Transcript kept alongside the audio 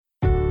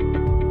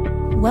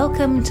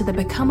Welcome to the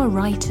Become a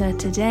Writer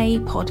Today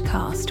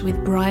podcast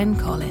with Brian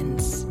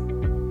Collins.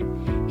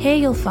 Here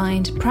you'll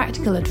find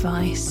practical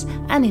advice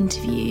and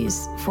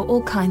interviews for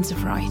all kinds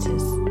of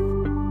writers.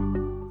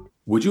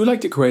 Would you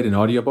like to create an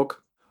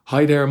audiobook?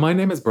 Hi there, my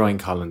name is Brian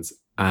Collins,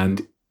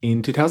 and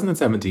in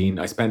 2017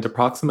 I spent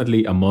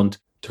approximately a month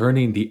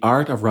turning the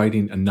art of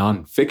writing a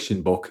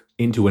non-fiction book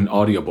into an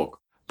audiobook.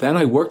 Then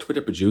I worked with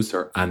a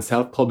producer and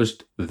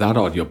self-published that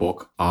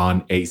audiobook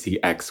on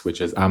ACX,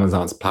 which is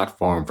Amazon's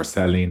platform for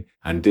selling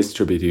and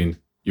distributing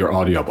your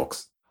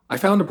audiobooks. I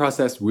found the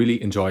process really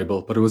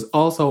enjoyable, but it was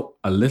also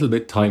a little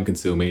bit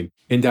time-consuming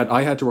in that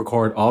I had to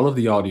record all of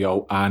the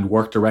audio and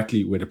work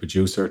directly with a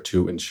producer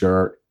to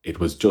ensure it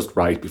was just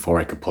right before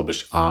I could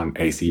publish on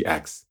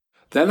ACX.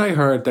 Then I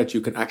heard that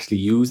you can actually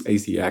use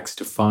ACX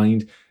to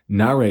find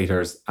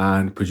narrators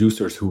and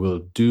producers who will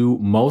do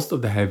most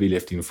of the heavy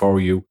lifting for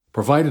you,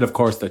 provided, of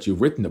course, that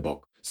you've written the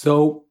book.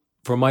 So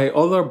for my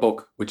other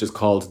book, which is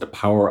called The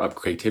Power of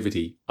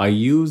Creativity, I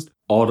used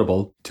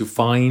Audible to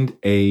find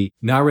a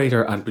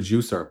narrator and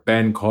producer,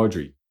 Ben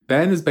Caudry.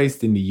 Ben is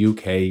based in the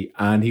UK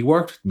and he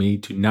worked with me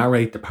to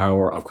narrate The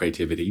Power of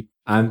Creativity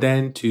and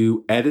then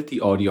to edit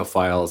the audio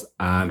files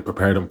and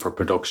prepare them for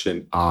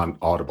production on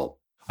Audible.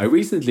 I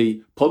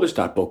recently published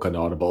that book on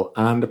Audible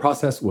and the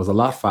process was a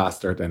lot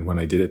faster than when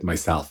I did it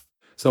myself.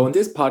 So in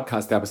this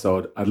podcast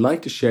episode, I'd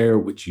like to share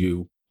with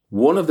you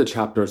one of the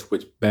chapters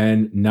which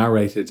Ben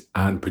narrated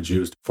and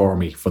produced for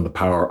me from The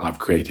Power of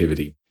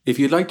Creativity. If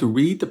you'd like to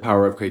read The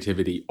Power of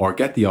Creativity or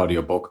get the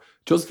audiobook,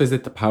 just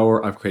visit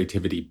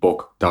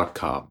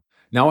thepowerofcreativitybook.com.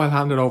 Now I'll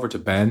hand it over to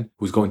Ben,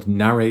 who's going to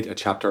narrate a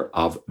chapter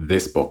of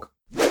this book.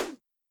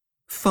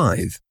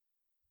 5.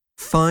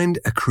 Find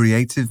a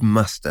creative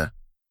master.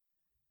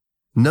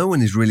 No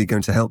one is really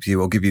going to help you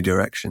or give you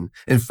direction.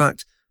 In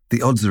fact,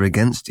 the odds are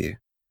against you.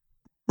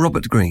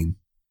 Robert Greene.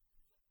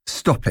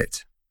 Stop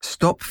it.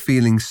 Stop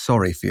feeling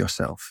sorry for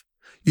yourself.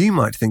 You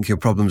might think your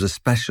problems are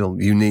special,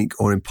 unique,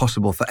 or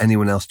impossible for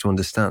anyone else to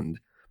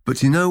understand.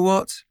 But you know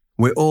what?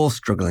 We're all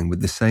struggling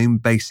with the same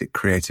basic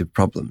creative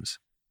problems.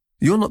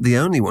 You're not the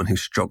only one who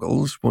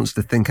struggles, wants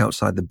to think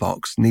outside the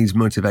box, needs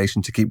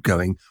motivation to keep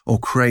going, or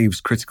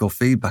craves critical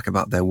feedback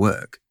about their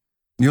work.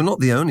 You're not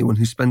the only one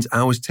who spends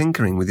hours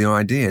tinkering with your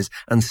ideas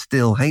and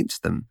still hates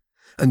them.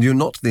 And you're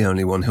not the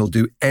only one who'll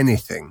do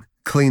anything,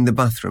 clean the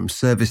bathroom,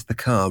 service the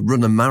car,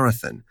 run a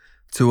marathon,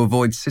 to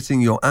avoid sitting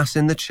your ass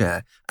in the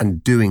chair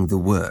and doing the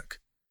work.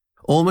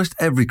 Almost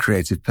every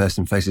creative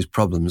person faces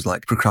problems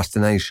like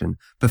procrastination,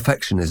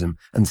 perfectionism,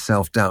 and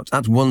self-doubt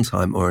at one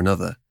time or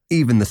another,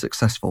 even the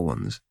successful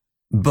ones.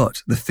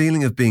 But the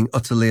feeling of being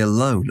utterly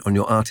alone on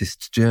your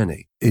artist's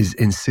journey is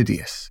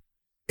insidious.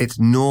 It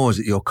gnaws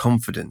at your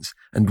confidence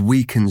and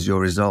weakens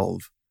your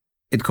resolve.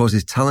 It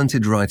causes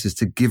talented writers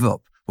to give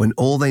up when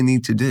all they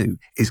need to do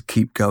is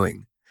keep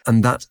going,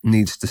 and that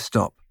needs to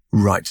stop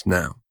right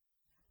now.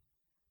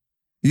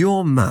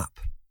 Your map.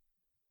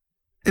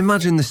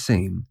 Imagine the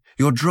scene.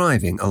 You're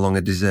driving along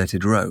a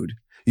deserted road.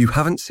 You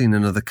haven't seen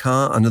another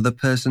car, another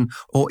person,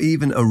 or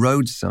even a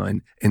road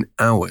sign in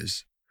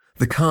hours.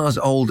 The car's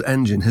old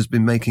engine has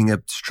been making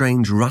a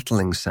strange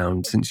rattling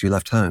sound since you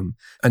left home,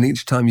 and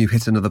each time you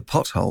hit another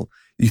pothole,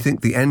 you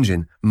think the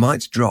engine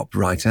might drop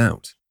right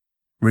out.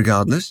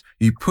 Regardless,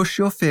 you push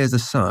your fears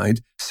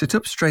aside, sit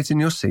up straight in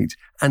your seat,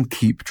 and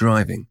keep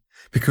driving.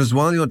 Because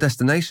while your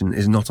destination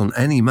is not on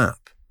any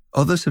map,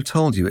 others have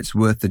told you it's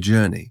worth the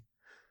journey.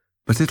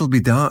 But it'll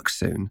be dark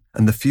soon,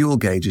 and the fuel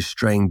gauge is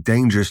straying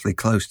dangerously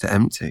close to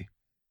empty.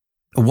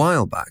 A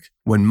while back,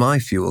 when my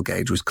fuel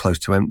gauge was close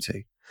to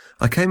empty,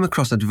 I came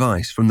across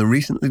advice from the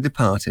recently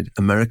departed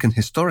American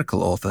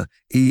historical author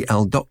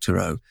E.L.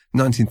 Doctorow,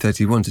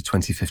 1931 to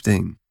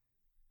 2015.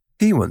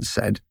 He once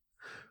said,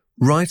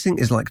 "Writing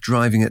is like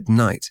driving at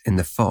night in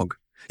the fog.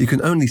 You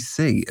can only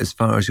see as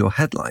far as your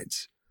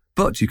headlights,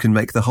 but you can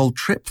make the whole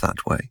trip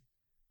that way."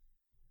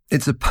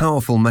 It's a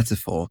powerful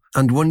metaphor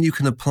and one you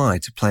can apply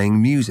to playing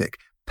music,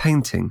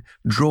 painting,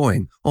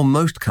 drawing, or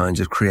most kinds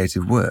of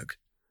creative work.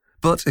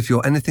 But if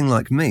you're anything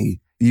like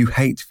me, you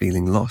hate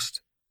feeling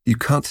lost. You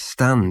can't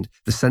stand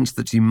the sense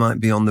that you might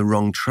be on the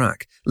wrong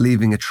track,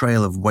 leaving a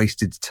trail of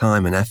wasted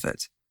time and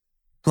effort.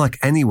 Like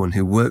anyone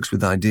who works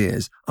with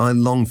ideas, I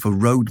long for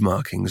road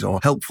markings or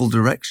helpful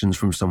directions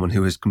from someone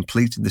who has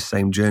completed the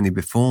same journey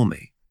before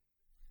me.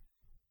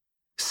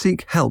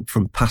 Seek help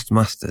from past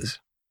masters.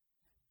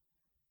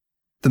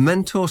 The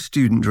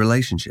mentor-student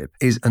relationship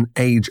is an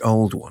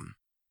age-old one.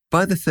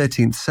 By the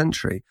 13th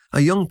century, a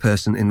young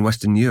person in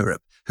Western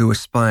Europe who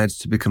aspired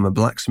to become a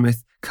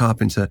blacksmith,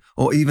 carpenter,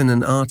 or even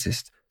an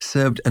artist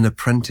served an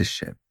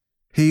apprenticeship.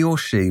 He or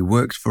she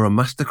worked for a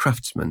master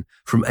craftsman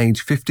from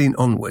age 15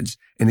 onwards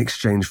in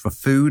exchange for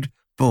food,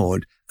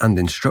 board, and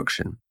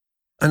instruction.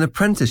 An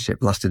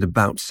apprenticeship lasted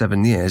about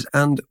 7 years,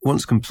 and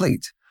once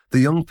complete, the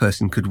young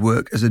person could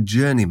work as a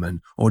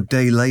journeyman or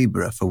day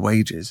labourer for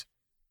wages.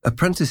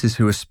 Apprentices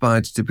who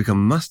aspired to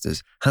become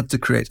masters had to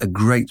create a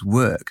great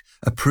work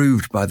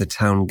approved by the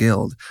town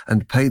guild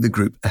and pay the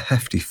group a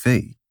hefty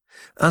fee.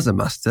 As a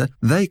master,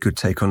 they could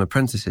take on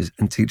apprentices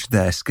and teach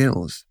their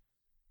skills.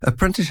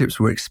 Apprenticeships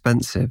were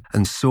expensive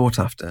and sought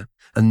after,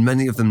 and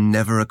many of them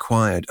never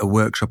acquired a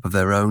workshop of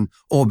their own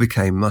or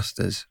became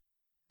masters.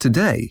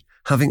 Today,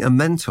 having a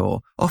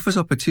mentor offers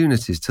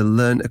opportunities to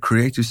learn a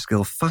creative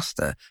skill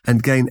faster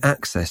and gain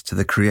access to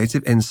the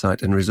creative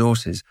insight and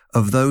resources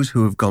of those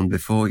who have gone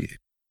before you.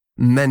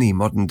 Many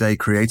modern-day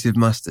creative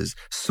masters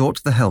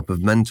sought the help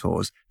of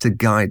mentors to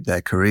guide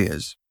their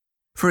careers.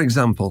 For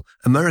example,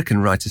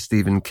 American writer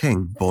Stephen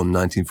King, born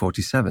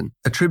 1947,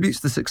 attributes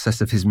the success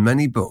of his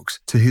many books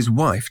to his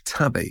wife,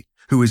 Tabby,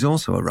 who is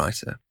also a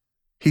writer.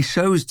 He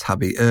shows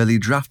Tabby early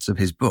drafts of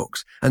his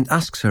books and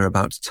asks her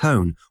about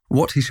tone,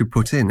 what he should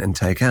put in and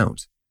take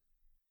out.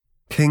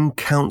 King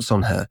counts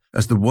on her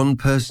as the one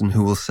person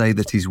who will say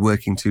that he's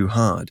working too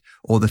hard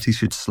or that he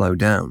should slow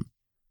down.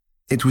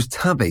 It was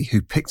Tabby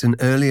who picked an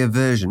earlier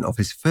version of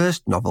his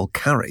first novel,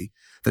 Carrie,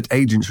 that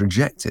agents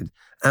rejected,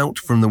 out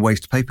from the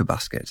waste paper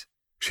basket.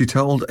 She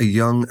told a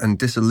young and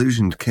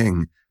disillusioned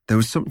King there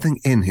was something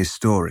in his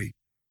story.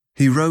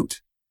 He wrote,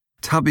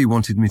 "Tabby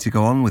wanted me to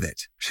go on with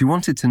it. She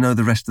wanted to know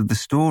the rest of the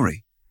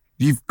story.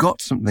 You've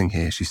got something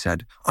here," she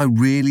said. "I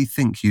really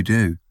think you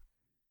do."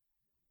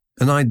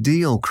 An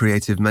ideal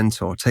creative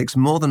mentor takes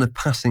more than a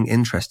passing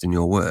interest in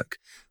your work.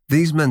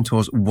 These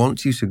mentors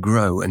want you to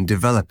grow and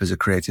develop as a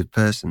creative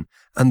person,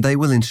 and they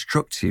will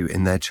instruct you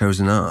in their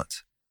chosen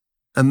art.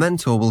 A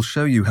mentor will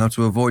show you how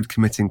to avoid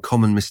committing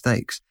common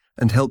mistakes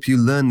and help you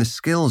learn the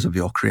skills of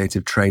your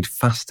creative trade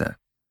faster.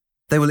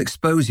 They will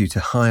expose you to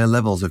higher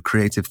levels of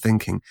creative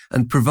thinking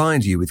and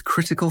provide you with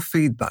critical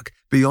feedback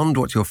beyond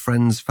what your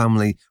friends,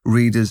 family,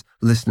 readers,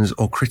 listeners,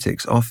 or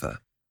critics offer.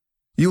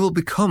 You will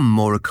become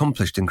more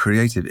accomplished and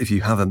creative if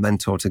you have a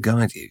mentor to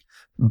guide you.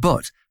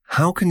 But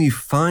how can you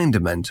find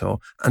a mentor,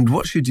 and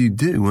what should you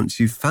do once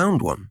you've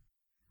found one?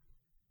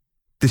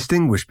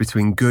 Distinguish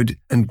between good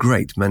and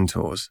great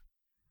mentors.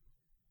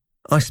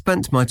 I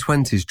spent my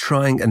 20s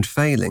trying and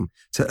failing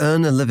to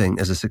earn a living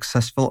as a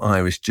successful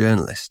Irish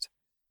journalist.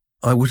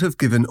 I would have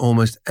given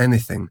almost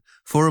anything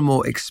for a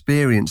more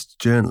experienced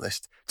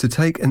journalist to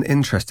take an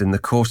interest in the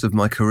course of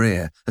my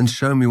career and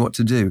show me what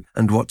to do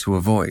and what to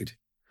avoid.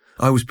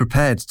 I was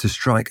prepared to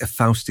strike a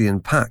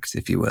Faustian pact,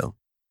 if you will.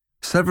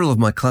 Several of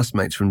my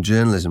classmates from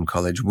journalism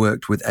college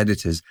worked with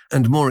editors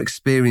and more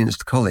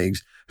experienced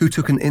colleagues who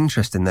took an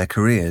interest in their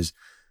careers,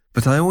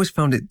 but I always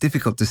found it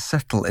difficult to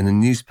settle in a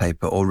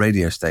newspaper or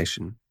radio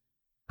station.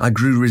 I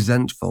grew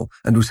resentful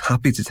and was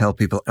happy to tell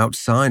people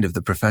outside of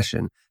the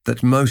profession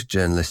that most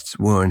journalists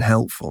were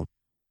unhelpful.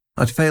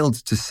 I'd failed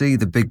to see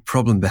the big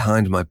problem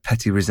behind my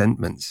petty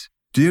resentments.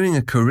 During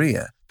a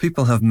career,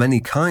 people have many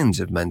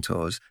kinds of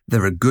mentors.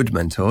 There are good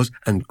mentors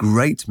and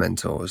great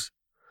mentors.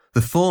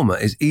 The former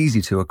is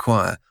easy to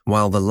acquire,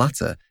 while the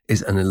latter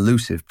is an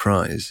elusive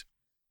prize.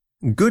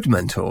 Good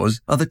mentors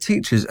are the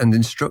teachers and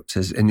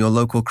instructors in your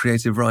local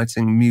creative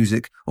writing,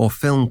 music, or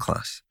film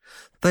class.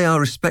 They are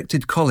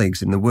respected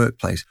colleagues in the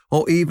workplace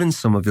or even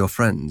some of your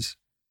friends.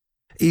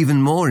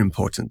 Even more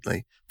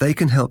importantly, they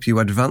can help you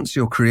advance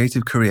your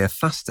creative career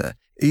faster,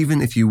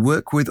 even if you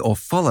work with or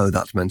follow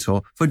that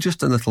mentor for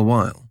just a little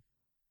while.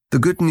 The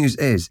good news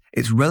is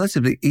it's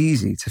relatively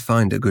easy to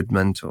find a good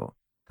mentor.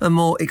 A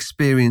more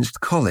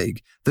experienced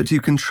colleague that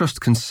you can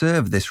trust can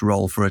serve this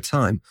role for a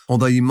time,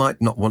 although you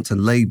might not want to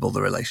label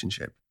the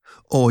relationship.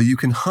 Or you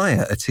can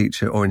hire a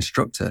teacher or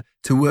instructor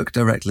to work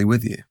directly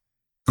with you.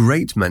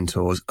 Great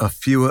mentors are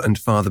fewer and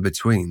farther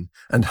between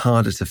and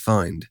harder to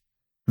find.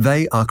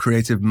 They are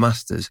creative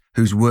masters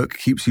whose work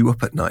keeps you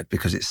up at night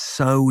because it's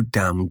so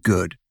damn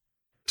good.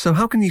 So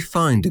how can you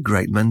find a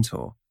great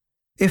mentor?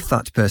 If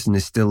that person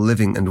is still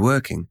living and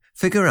working,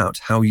 figure out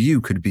how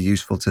you could be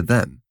useful to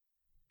them.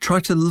 Try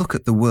to look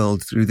at the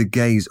world through the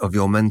gaze of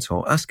your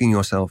mentor, asking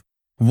yourself,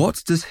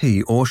 what does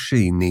he or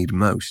she need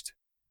most?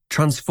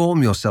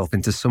 Transform yourself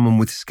into someone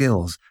with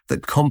skills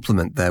that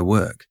complement their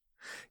work.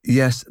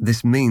 Yes,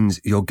 this means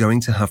you're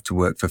going to have to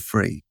work for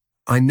free.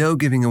 I know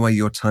giving away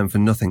your time for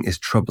nothing is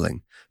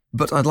troubling,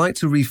 but I'd like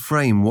to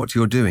reframe what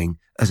you're doing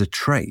as a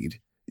trade,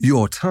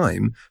 your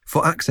time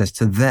for access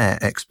to their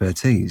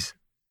expertise.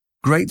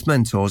 Great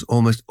mentors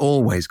almost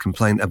always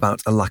complain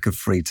about a lack of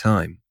free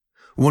time.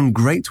 One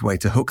great way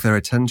to hook their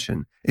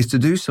attention is to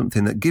do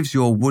something that gives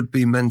your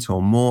would-be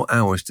mentor more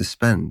hours to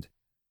spend.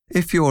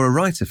 If you're a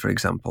writer, for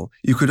example,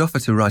 you could offer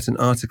to write an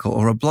article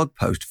or a blog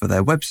post for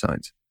their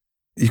website.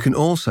 You can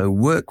also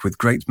work with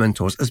great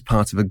mentors as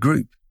part of a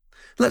group.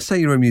 Let's say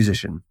you're a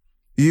musician.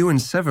 You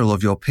and several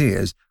of your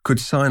peers could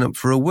sign up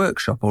for a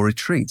workshop or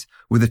retreat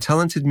with a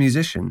talented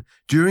musician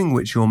during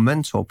which your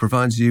mentor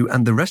provides you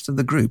and the rest of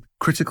the group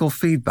critical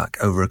feedback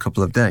over a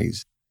couple of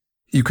days.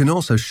 You can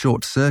also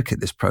short-circuit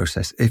this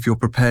process if you're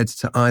prepared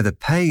to either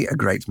pay a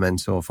great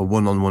mentor for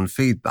one-on-one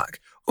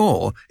feedback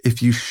or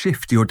if you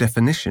shift your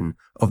definition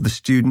of the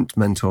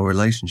student-mentor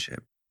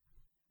relationship.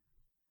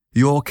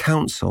 Your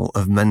council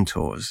of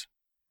mentors.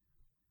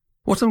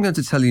 What I'm going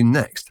to tell you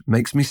next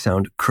makes me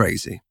sound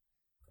crazy.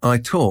 I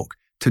talk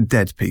to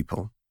dead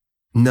people.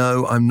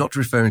 No, I'm not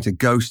referring to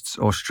ghosts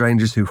or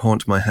strangers who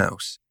haunt my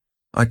house.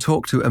 I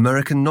talk to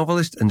American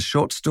novelist and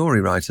short story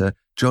writer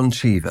John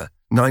Cheever,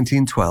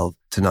 1912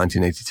 to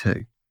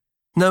 1982.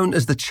 Known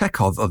as the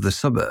Chekhov of the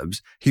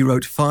suburbs, he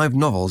wrote 5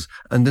 novels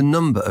and a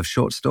number of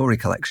short story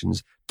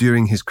collections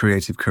during his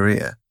creative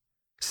career.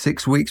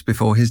 6 weeks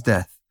before his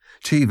death,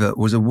 Cheever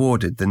was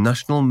awarded the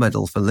National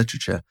Medal for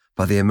Literature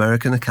by the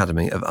American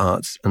Academy of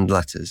Arts and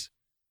Letters.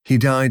 He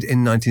died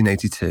in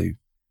 1982,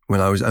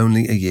 when I was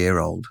only a year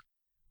old.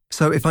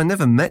 So if I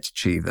never met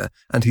Cheever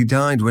and he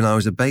died when I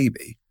was a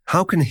baby,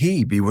 how can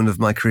he be one of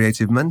my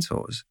creative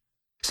mentors?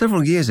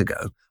 Several years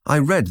ago, I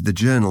read The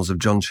Journals of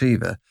John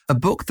Cheever, a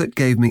book that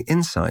gave me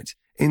insight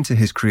into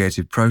his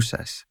creative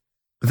process.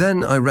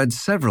 Then I read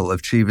several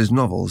of Cheever's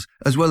novels,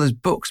 as well as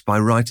books by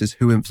writers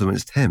who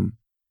influenced him.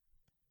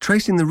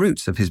 Tracing the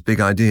roots of his big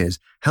ideas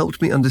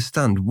helped me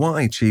understand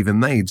why Cheever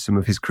made some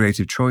of his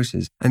creative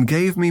choices and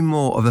gave me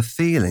more of a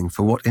feeling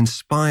for what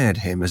inspired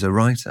him as a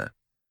writer.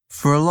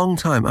 For a long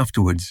time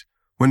afterwards,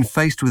 when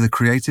faced with a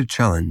creative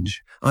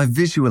challenge, I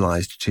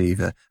visualized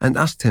Cheever and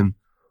asked him,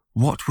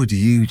 "What would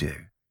you do?"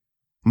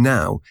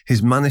 Now,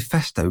 his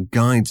manifesto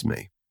guides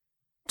me.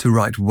 To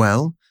write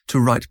well, to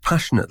write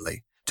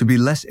passionately, to be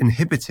less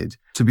inhibited,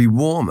 to be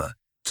warmer,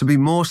 to be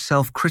more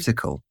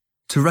self-critical,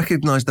 to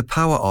recognize the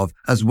power of,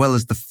 as well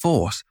as the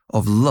force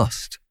of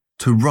lust,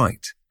 to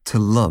write, to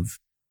love.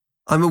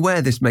 I'm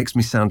aware this makes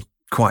me sound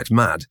quite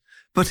mad,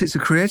 but it's a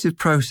creative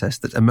process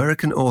that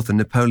American author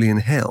Napoleon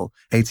Hill,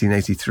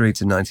 1883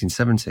 to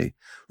 1970,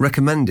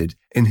 recommended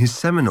in his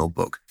seminal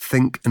book,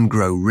 Think and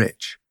Grow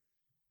Rich.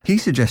 He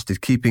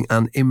suggested keeping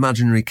an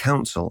imaginary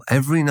counsel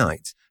every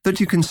night that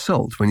you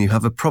consult when you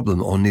have a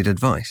problem or need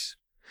advice.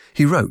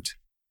 He wrote,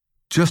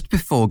 "Just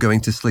before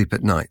going to sleep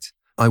at night,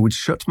 I would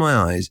shut my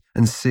eyes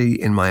and see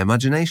in my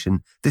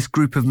imagination this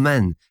group of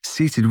men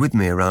seated with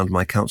me around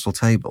my council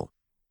table.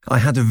 I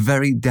had a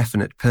very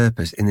definite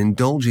purpose in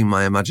indulging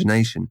my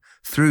imagination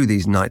through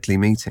these nightly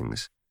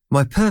meetings.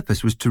 My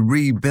purpose was to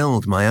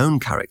rebuild my own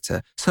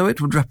character so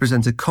it would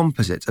represent a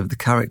composite of the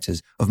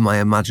characters of my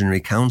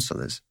imaginary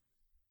counsellors."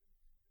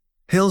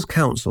 Hill's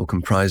council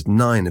comprised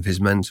 9 of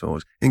his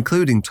mentors,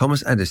 including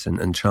Thomas Edison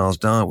and Charles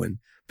Darwin,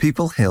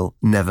 people Hill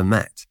never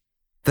met.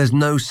 There's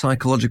no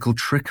psychological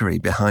trickery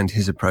behind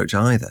his approach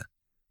either.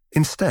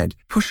 Instead,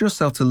 push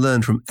yourself to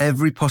learn from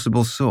every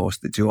possible source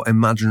that your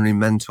imaginary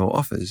mentor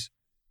offers.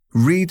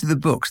 Read the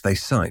books they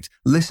cite,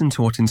 listen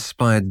to what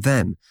inspired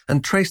them,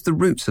 and trace the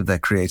roots of their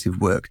creative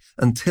work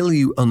until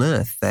you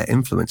unearth their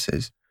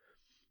influences.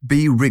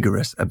 Be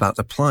rigorous about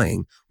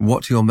applying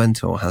what your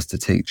mentor has to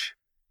teach.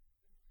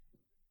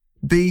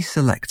 Be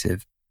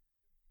selective.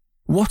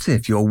 What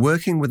if you're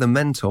working with a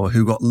mentor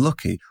who got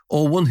lucky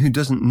or one who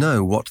doesn't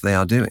know what they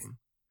are doing?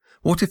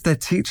 What if their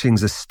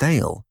teachings are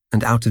stale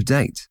and out of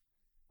date?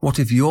 What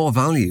if your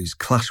values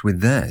clash with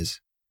theirs?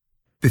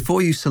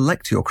 Before you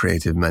select your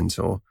creative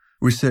mentor,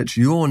 research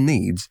your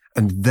needs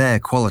and their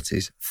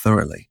qualities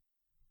thoroughly.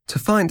 To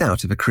find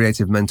out if a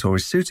creative mentor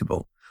is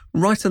suitable,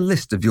 write a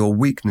list of your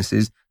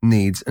weaknesses,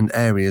 needs, and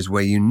areas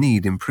where you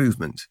need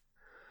improvement.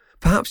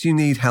 Perhaps you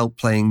need help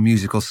playing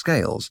musical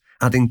scales,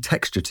 adding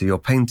texture to your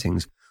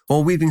paintings,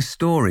 or weaving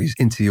stories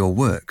into your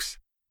works.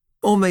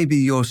 Or maybe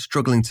you're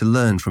struggling to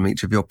learn from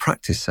each of your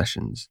practice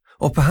sessions,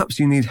 or perhaps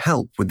you need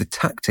help with the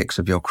tactics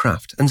of your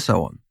craft, and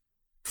so on.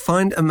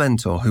 Find a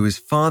mentor who is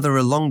farther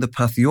along the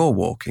path you're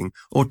walking,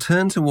 or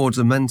turn towards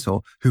a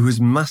mentor who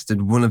has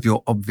mastered one of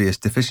your obvious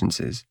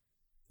deficiencies.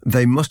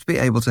 They must be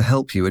able to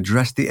help you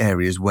address the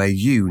areas where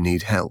you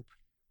need help.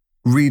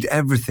 Read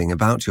everything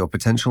about your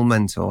potential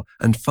mentor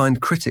and find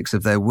critics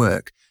of their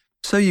work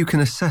so you can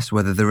assess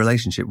whether the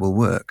relationship will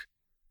work.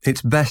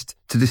 It's best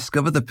to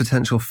discover the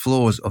potential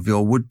flaws of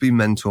your would-be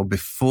mentor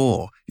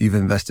before you've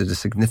invested a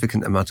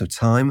significant amount of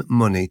time,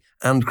 money,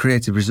 and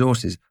creative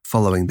resources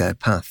following their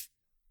path.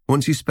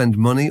 Once you spend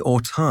money or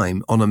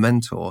time on a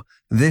mentor,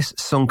 this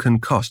sunken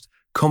cost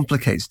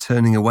complicates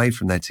turning away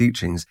from their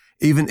teachings,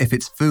 even if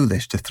it's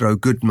foolish to throw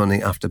good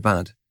money after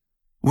bad.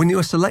 When you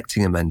are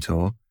selecting a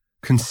mentor,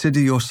 consider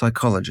your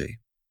psychology.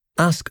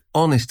 Ask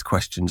honest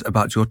questions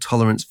about your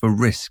tolerance for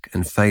risk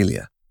and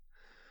failure.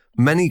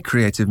 Many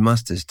creative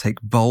masters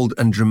take bold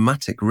and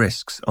dramatic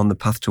risks on the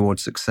path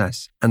towards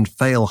success and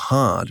fail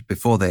hard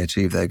before they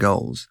achieve their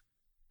goals.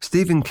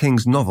 Stephen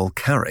King's novel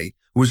Carrie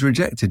was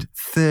rejected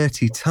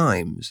 30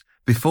 times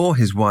before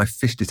his wife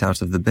fished it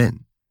out of the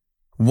bin.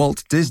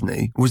 Walt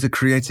Disney was a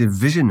creative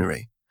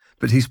visionary,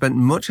 but he spent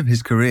much of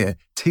his career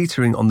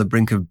teetering on the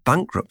brink of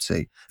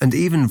bankruptcy and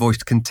even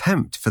voiced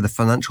contempt for the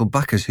financial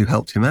backers who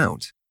helped him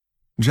out.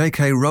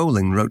 J.K.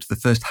 Rowling wrote the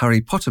first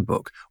Harry Potter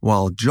book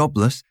while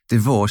jobless,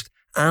 divorced,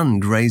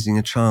 and raising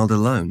a child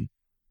alone.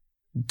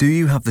 Do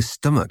you have the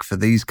stomach for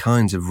these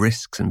kinds of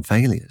risks and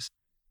failures?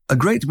 A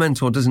great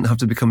mentor doesn't have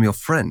to become your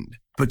friend,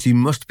 but you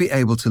must be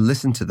able to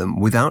listen to them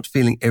without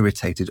feeling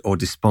irritated or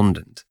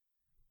despondent.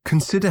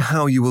 Consider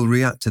how you will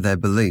react to their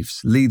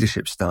beliefs,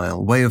 leadership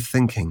style, way of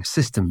thinking,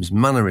 systems,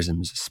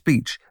 mannerisms,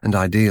 speech, and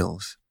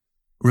ideals.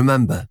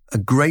 Remember, a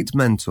great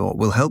mentor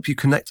will help you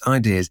connect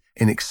ideas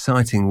in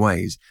exciting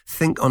ways,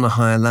 think on a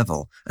higher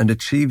level, and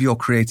achieve your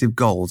creative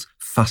goals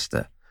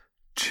faster.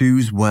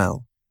 Choose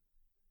well.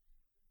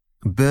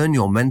 Burn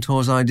your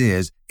mentor's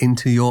ideas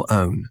into your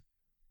own.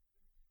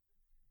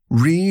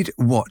 Read,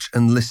 watch,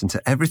 and listen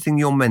to everything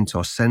your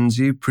mentor sends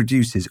you,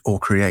 produces, or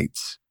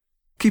creates.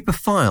 Keep a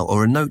file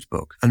or a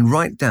notebook and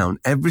write down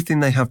everything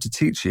they have to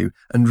teach you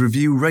and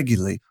review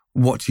regularly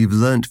what you've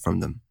learned from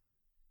them.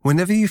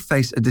 Whenever you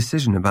face a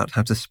decision about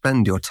how to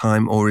spend your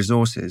time or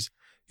resources,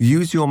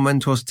 use your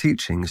mentor's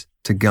teachings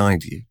to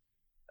guide you.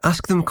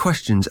 Ask them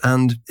questions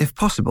and, if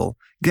possible,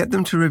 get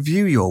them to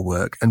review your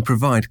work and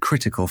provide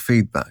critical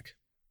feedback.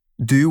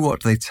 Do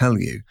what they tell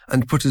you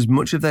and put as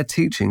much of their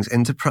teachings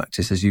into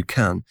practice as you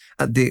can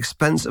at the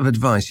expense of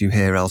advice you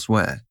hear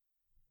elsewhere.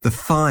 The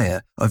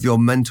fire of your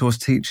mentor's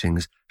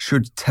teachings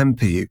should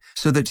temper you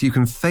so that you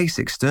can face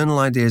external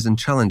ideas and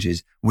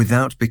challenges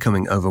without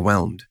becoming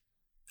overwhelmed.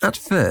 At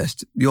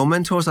first, your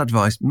mentor's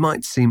advice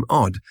might seem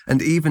odd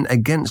and even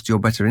against your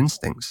better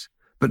instincts.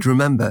 But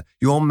remember,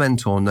 your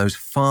mentor knows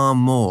far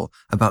more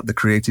about the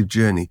creative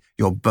journey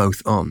you're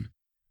both on.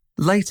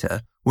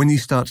 Later, when you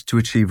start to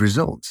achieve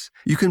results,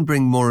 you can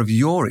bring more of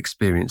your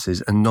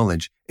experiences and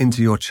knowledge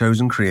into your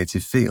chosen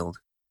creative field.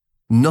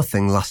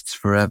 Nothing lasts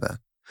forever.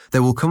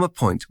 There will come a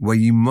point where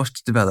you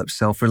must develop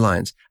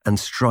self-reliance and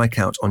strike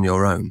out on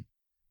your own.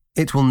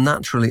 It will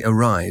naturally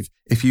arrive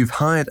if you've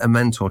hired a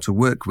mentor to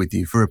work with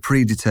you for a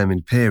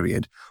predetermined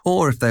period,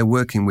 or if they're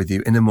working with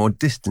you in a more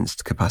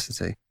distanced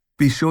capacity.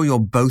 Be sure you're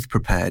both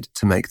prepared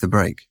to make the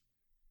break.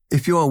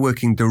 If you are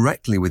working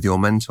directly with your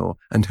mentor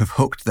and have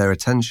hooked their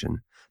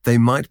attention, they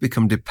might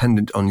become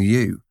dependent on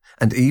you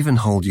and even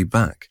hold you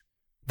back.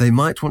 They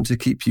might want to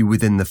keep you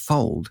within the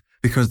fold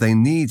because they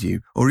need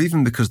you or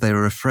even because they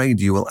are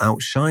afraid you will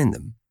outshine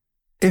them.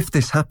 If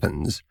this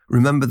happens,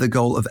 remember the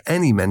goal of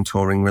any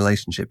mentoring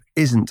relationship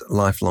isn't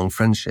lifelong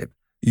friendship.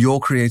 Your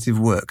creative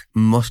work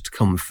must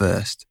come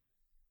first.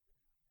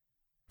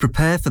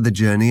 Prepare for the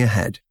journey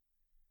ahead.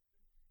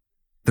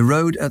 The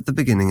road at the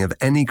beginning of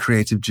any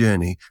creative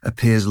journey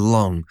appears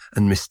long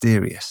and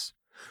mysterious.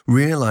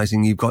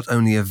 Realizing you've got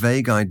only a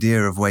vague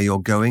idea of where you're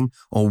going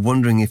or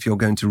wondering if you're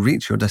going to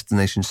reach your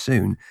destination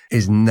soon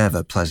is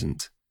never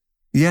pleasant.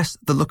 Yes,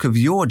 the look of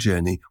your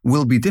journey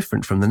will be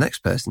different from the next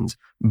person's,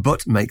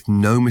 but make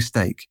no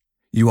mistake,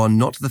 you are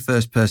not the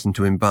first person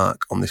to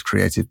embark on this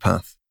creative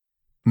path.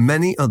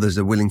 Many others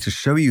are willing to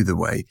show you the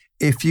way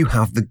if you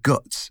have the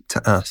guts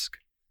to ask.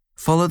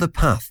 Follow the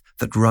path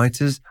that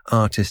writers,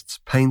 artists,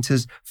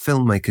 painters,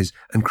 filmmakers,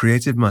 and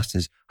creative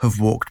masters have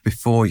walked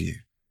before you.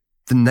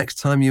 The next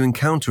time you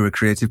encounter a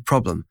creative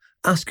problem,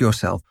 ask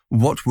yourself,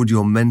 what would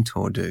your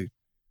mentor do?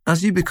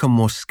 As you become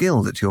more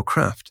skilled at your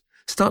craft,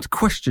 start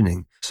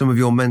questioning some of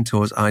your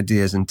mentor's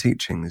ideas and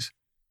teachings.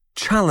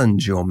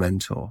 Challenge your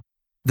mentor.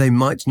 They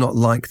might not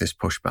like this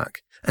pushback,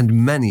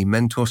 and many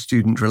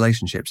mentor-student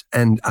relationships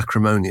end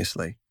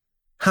acrimoniously.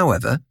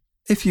 However,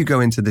 if you go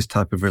into this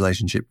type of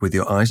relationship with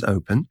your eyes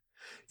open,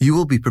 you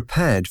will be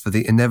prepared for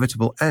the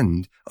inevitable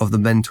end of the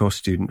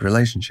mentor-student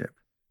relationship.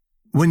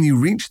 When you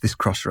reach this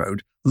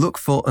crossroad, look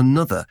for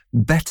another,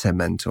 better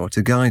mentor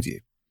to guide you.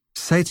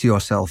 Say to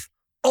yourself,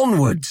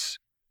 onwards!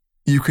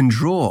 You can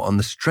draw on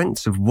the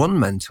strengths of one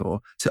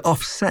mentor to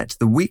offset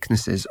the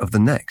weaknesses of the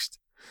next.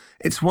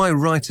 It's why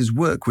writers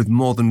work with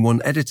more than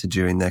one editor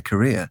during their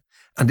career,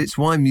 and it's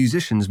why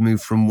musicians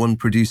move from one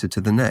producer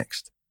to the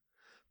next.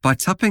 By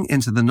tapping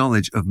into the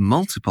knowledge of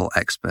multiple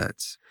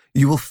experts,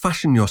 you will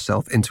fashion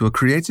yourself into a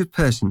creative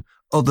person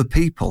other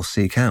people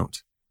seek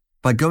out.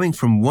 By going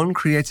from one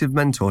creative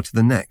mentor to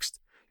the next,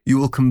 you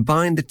will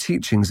combine the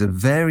teachings of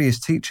various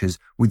teachers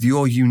with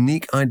your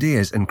unique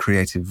ideas and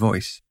creative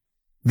voice.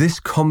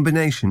 This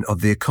combination of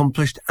the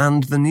accomplished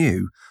and the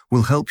new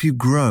will help you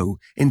grow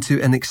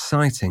into an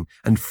exciting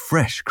and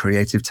fresh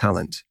creative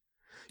talent.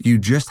 You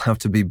just have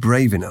to be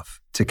brave enough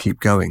to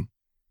keep going.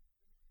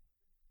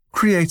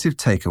 Creative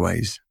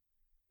takeaways.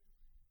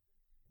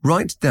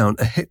 Write down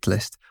a hit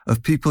list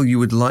of people you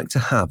would like to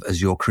have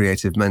as your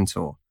creative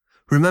mentor.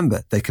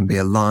 Remember, they can be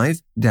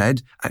alive,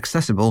 dead,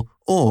 accessible,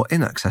 or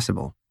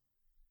inaccessible.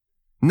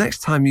 Next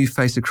time you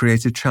face a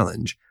creative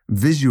challenge,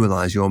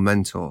 visualize your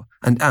mentor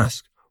and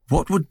ask,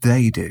 what would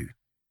they do?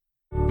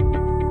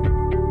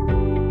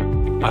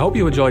 I hope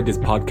you enjoyed this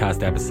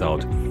podcast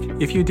episode.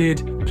 If you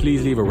did,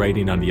 please leave a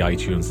rating on the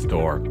iTunes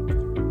store.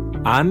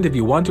 And if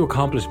you want to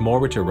accomplish more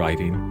with your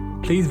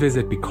writing, please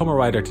visit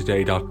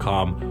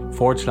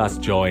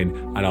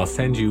becomeawritertoday.com/join and I'll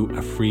send you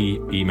a free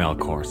email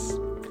course.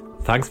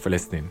 Thanks for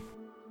listening.